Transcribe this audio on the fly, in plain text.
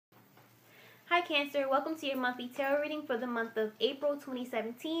Hi Cancer, welcome to your monthly tarot reading for the month of April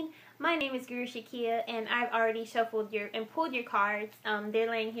 2017. My name is Guru Shakia and I've already shuffled and pulled your cards. They're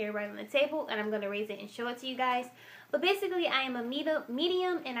laying here right on the table and I'm going to raise it and show it to you guys. But basically I am a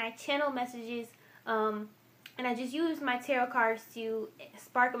medium and I channel messages and I just use my tarot cards to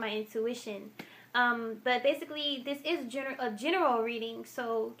spark my intuition. But basically this is a general reading,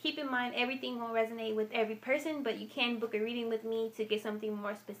 so keep in mind everything won't resonate with every person, but you can book a reading with me to get something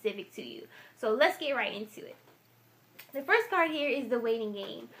more specific to you. So let's get right into it. The first card here is the waiting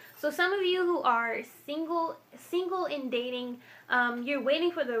game. So some of you who are single and dating, you're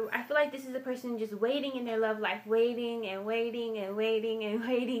waiting for I feel like this is a person just waiting in their love life, waiting and waiting and waiting and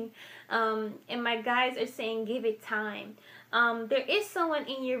waiting. And my guides are saying give it time. There is someone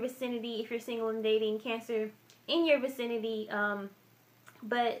in your vicinity, if you're single and dating, Cancer, in your vicinity,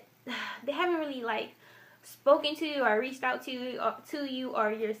 but they haven't really spoken to you or reached out to you,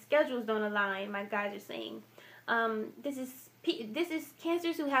 or your schedules don't align. My guides are saying this is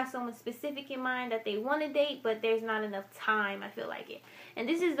Cancers who have someone specific in mind that they want to date, but there's not enough time. I feel like it. And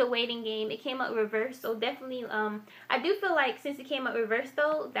this is the waiting game. It came up reversed, so definitely I do feel like since it came up reversed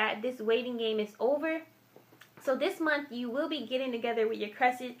though, that this waiting game is over. So this month you will be getting together with your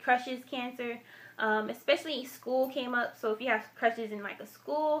crushes, Cancer. Especially school came up. So if you have crushes in like a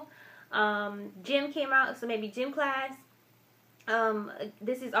school, gym came out, so maybe gym class.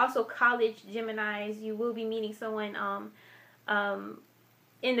 This is also college Geminis. You will be meeting someone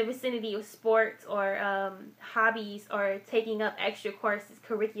in the vicinity of sports or hobbies, or taking up extra courses,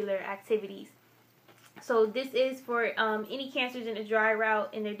 curricular activities. So this is for any Cancers in a dry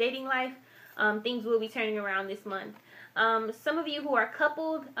route in their dating life. Things will be turning around this month. Some of you who are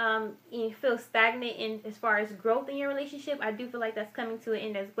coupled, you feel stagnant as far as growth in your relationship. I do feel like that's coming to an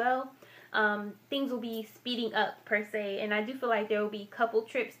end as well. Things will be speeding up per se, and I do feel like there will be couple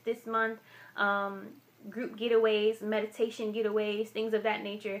trips this month, group getaways, meditation getaways, things of that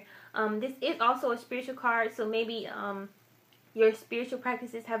nature. This is also a spiritual card, so maybe your spiritual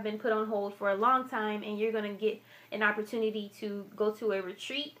practices have been put on hold for a long time, and you're going to get an opportunity to go to a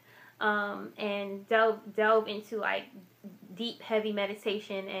retreat and delve into like deep, heavy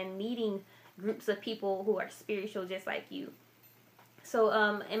meditation and meeting groups of people who are spiritual just like you. So,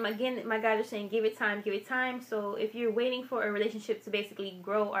 and again, my guides are saying give it time, give it time. So if you're waiting for a relationship to basically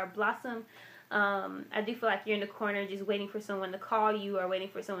grow or blossom, I do feel like you're in the corner just waiting for someone to call you or waiting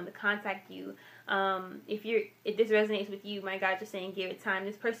for someone to contact you. If this resonates with you, my guides are saying give it time.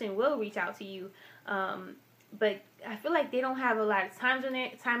 This person will reach out to you, but I feel like they don't have a lot of time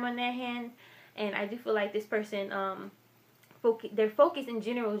on their hand, and I do feel like this person, their focus in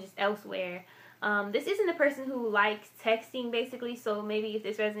general is just elsewhere. This isn't a person who likes texting, basically, so maybe if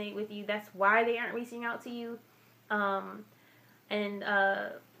this resonates with you, that's why they aren't reaching out to you.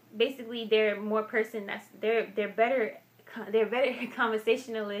 Basically, they're more person they're better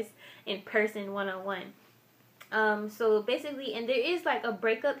conversationalists in person, one-on-one. So basically, and there is like a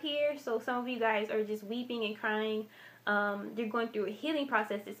breakup here, so some of you guys are just weeping and crying. You're going through a healing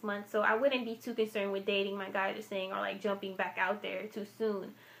process this month, so I wouldn't be too concerned with dating, my guys are saying, or like jumping back out there too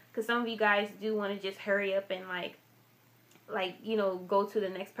soon, because some of you guys do want to just hurry up and go to the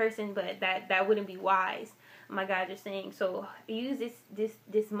next person, but that wouldn't be wise, my guys are saying. So use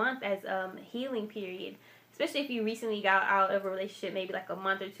this month as a healing period, especially if you recently got out of a relationship maybe like a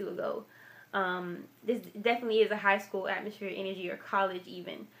month or two ago. This definitely is a high school atmosphere energy, or college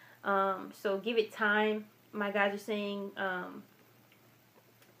even. So give it time. My guys are saying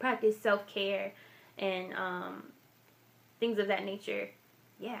practice self-care and things of that nature.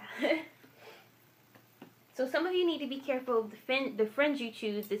 Yeah. So some of you need to be careful of the friends you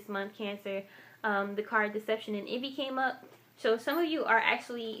choose this month, Cancer. The card Deception and Envy came up. So some of you are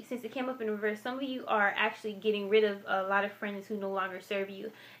actually, since it came up in reverse, some of you are actually getting rid of a lot of friends who no longer serve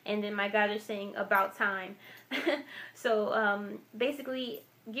you. And then my guides are saying about time. So basically,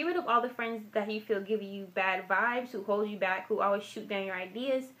 get rid of all the friends that you feel give you bad vibes, who hold you back, who always shoot down your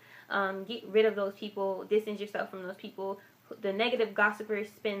ideas. Get rid of those people. Distance yourself from those people. The negative gossipers,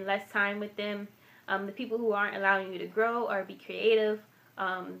 spend less time with them. The people who aren't allowing you to grow or be creative.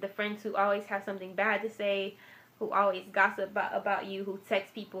 The friends who always have something bad to say, who always gossip about you, who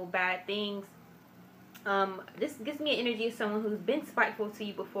text people bad things. This gives me an energy of someone who's been spiteful to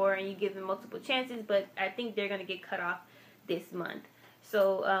you before and you give them multiple chances, but I think they're going to get cut off this month.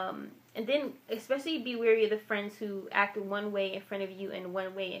 So, and then especially be wary of the friends who act one way in front of you and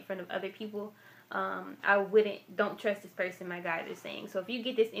one way in front of other people. Don't trust this person, my guides are saying. So if you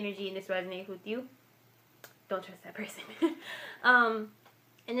get this energy and this resonates with you, don't trust that person.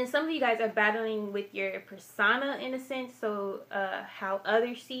 And then some of you guys are battling with your persona in a sense, so how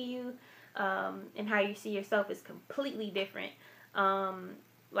others see you. and how you see yourself is completely different.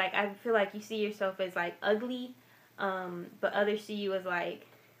 Like, I feel like you see yourself as, like, ugly, but others see you as, like,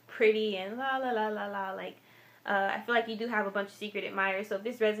 pretty and la la la la la. Like, I feel like you do have a bunch of secret admirers. So if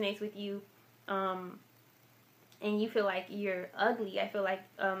this resonates with you, and you feel like you're ugly, I feel like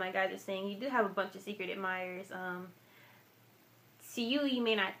my guys are saying you do have a bunch of secret admirers. To you, you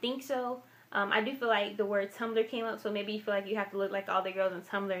may not think so. I do feel like the word Tumblr came up, so maybe you feel like you have to look like all the girls on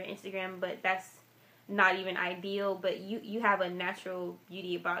Tumblr and Instagram, but that's not even ideal. But you have a natural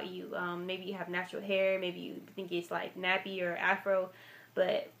beauty about you. Maybe you have natural hair, maybe you think it's like nappy or afro,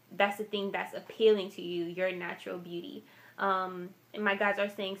 but that's the thing that's appealing to you, your natural beauty. And my guys are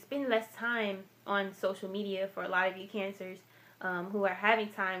saying spend less time on social media for a lot of you Cancers who are having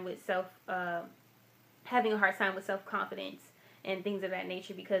having a hard time with self-confidence and things of that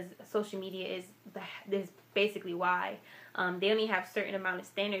nature, because social media is basically why. They only have certain amount of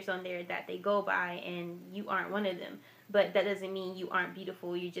standards on there that they go by, and you aren't one of them. But that doesn't mean you aren't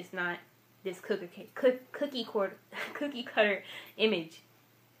beautiful. You're just not this cookie cutter image.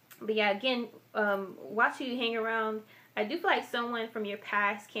 But yeah, again, watch who you hang around. I do feel like someone from your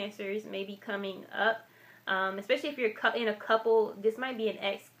past Cancers may be coming up, especially if you're in a couple. This might be an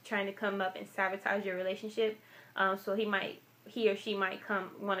ex trying to come up and sabotage your relationship. So he or she might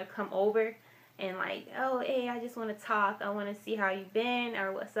want to come over and like, oh, hey, I just want to talk. I want to see how you've been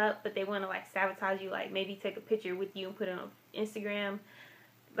or what's up. But they want to like sabotage you, like maybe take a picture with you and put it on Instagram,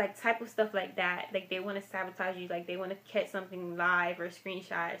 like type of stuff like that. Like they want to sabotage you, like they want to catch something live or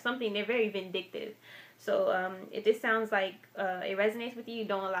screenshot or something. They're very vindictive. So if this sounds like it resonates with you,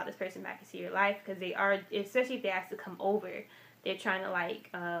 don't allow this person back into your life, because they are, especially if they ask to come over, they're trying to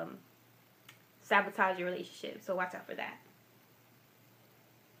like sabotage your relationship. So watch out for that.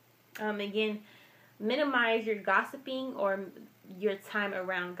 Again, minimize your gossiping or your time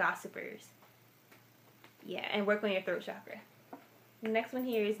around gossipers. Yeah, and work on your throat chakra. The next one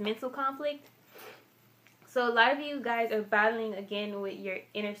here is mental conflict. So a lot of you guys are battling again with your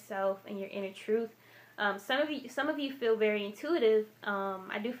inner self and your inner truth. Some of you feel very intuitive.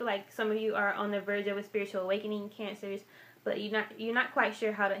 I do feel like some of you are on the verge of a spiritual awakening, Cancers, but you're not quite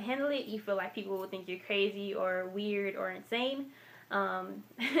sure how to handle it. You feel like people will think you're crazy or weird or insane.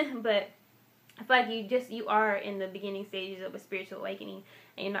 But I feel like you are in the beginning stages of a spiritual awakening,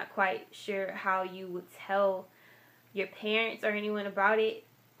 and you're not quite sure how you would tell your parents or anyone about it.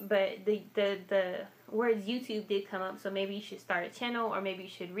 But the words YouTube did come up, so maybe you should start a channel, or maybe you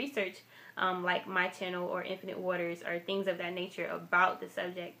should research like my channel or Infinite Waters or things of that nature about the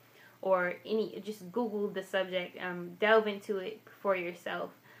subject, or just Google the subject, delve into it for yourself.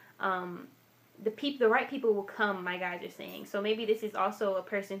 The right people will come, my guys are saying. So maybe this is also a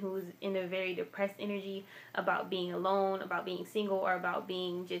person who's in a very depressed energy about being alone, about being single, or about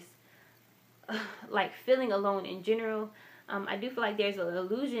being just like feeling alone in general. I do feel like there's an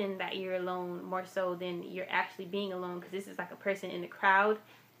illusion that you're alone more so than you're actually being alone, because this is like a person in the crowd.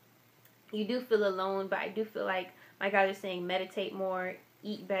 You do feel alone, but I do feel like my guys are saying meditate more,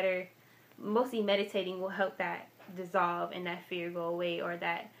 eat better. Mostly meditating will help that dissolve and that fear go away, or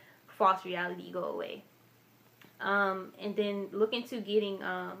that false reality go away. And then look into getting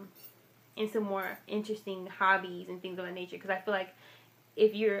into more interesting hobbies and things of that nature, because I feel like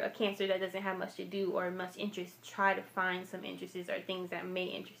if you're a Cancer that doesn't have much to do or much interest, try to find some interests or things that may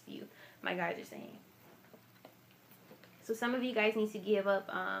interest you, my guys are saying. So some of you guys need to give up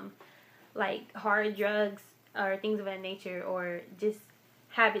like hard drugs or things of that nature, or just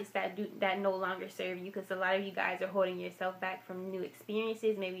habits that no longer serve you, because a lot of you guys are holding yourself back from new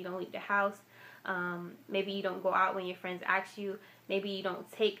experiences. Maybe you don't leave the house. Maybe you don't go out when your friends ask you. Maybe you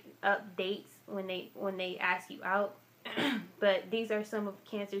don't take up dates when they ask you out. But these are some of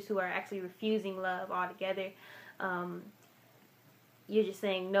Cancers who are actually refusing love altogether. You're just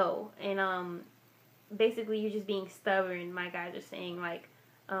saying no, and basically you're just being stubborn. My guys are saying, like,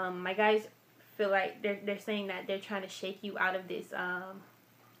 my guys feel like they're saying that they're trying to shake you out of this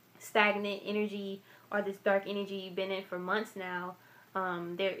stagnant energy or this dark energy you've been in for months now.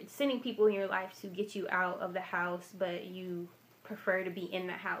 They're sending people in your life to get you out of the house, but you prefer to be in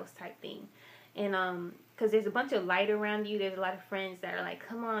the house type thing. And because there's a bunch of light around you, there's a lot of friends that are like,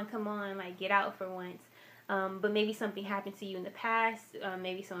 come on, like, get out for once. But maybe something happened to you in the past.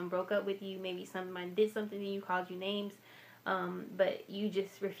 Maybe someone broke up with you. Maybe someone did something to you, called you names. But you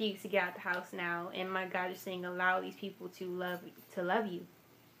just refuse to get out the house now. And my God is saying, allow these people to love you.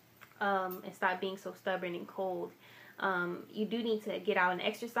 And stop being so stubborn and cold. You do need to get out and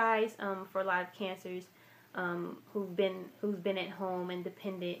exercise. For a lot of Cancers who've been at home and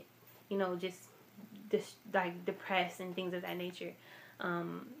dependent, just like depressed and things of that nature.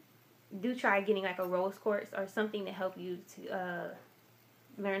 do try getting like a rose quartz or something to help you to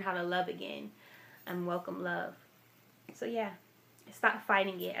learn how to love again and welcome love. So yeah, stop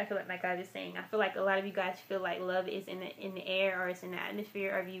fighting it. I feel like I was saying, I feel like a lot of you guys feel like love is in the air, or it's in the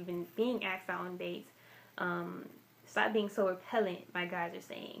atmosphere, or if you've been being asked out on dates. Stop being so repellent, my guys are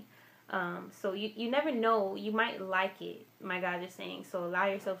saying. So you never know, you might like it, my guys are saying. So allow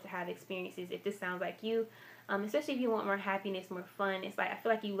yourself to have experiences if this sounds like you. Especially if you want more happiness, more fun. It's like, I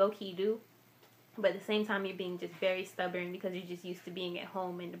feel like you low-key do. But at the same time, you're being just very stubborn because you're just used to being at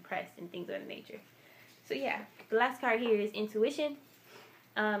home and depressed and things of that nature. So yeah, the last card here is intuition.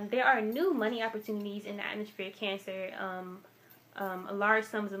 There are new money opportunities in the atmosphere, Cancer. Large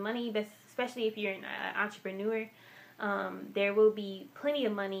sums of money, especially if you're an entrepreneur. There will be plenty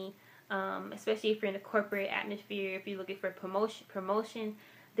of money, especially if you're in the corporate atmosphere. If you're looking for promotion,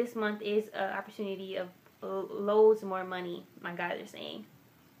 this month is an opportunity of loads more money, my guys are saying.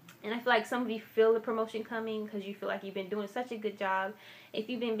 And I feel like some of you feel the promotion coming because you feel like you've been doing such a good job. If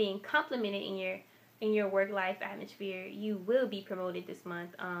you've been being complimented in your work life atmosphere, you will be promoted this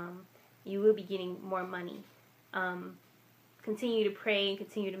month. You will be getting more money. Continue to pray and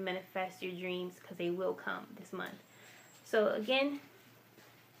continue to manifest your dreams because they will come this month. So again,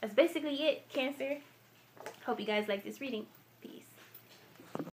 that's basically it, Cancer. Hope you guys like this reading.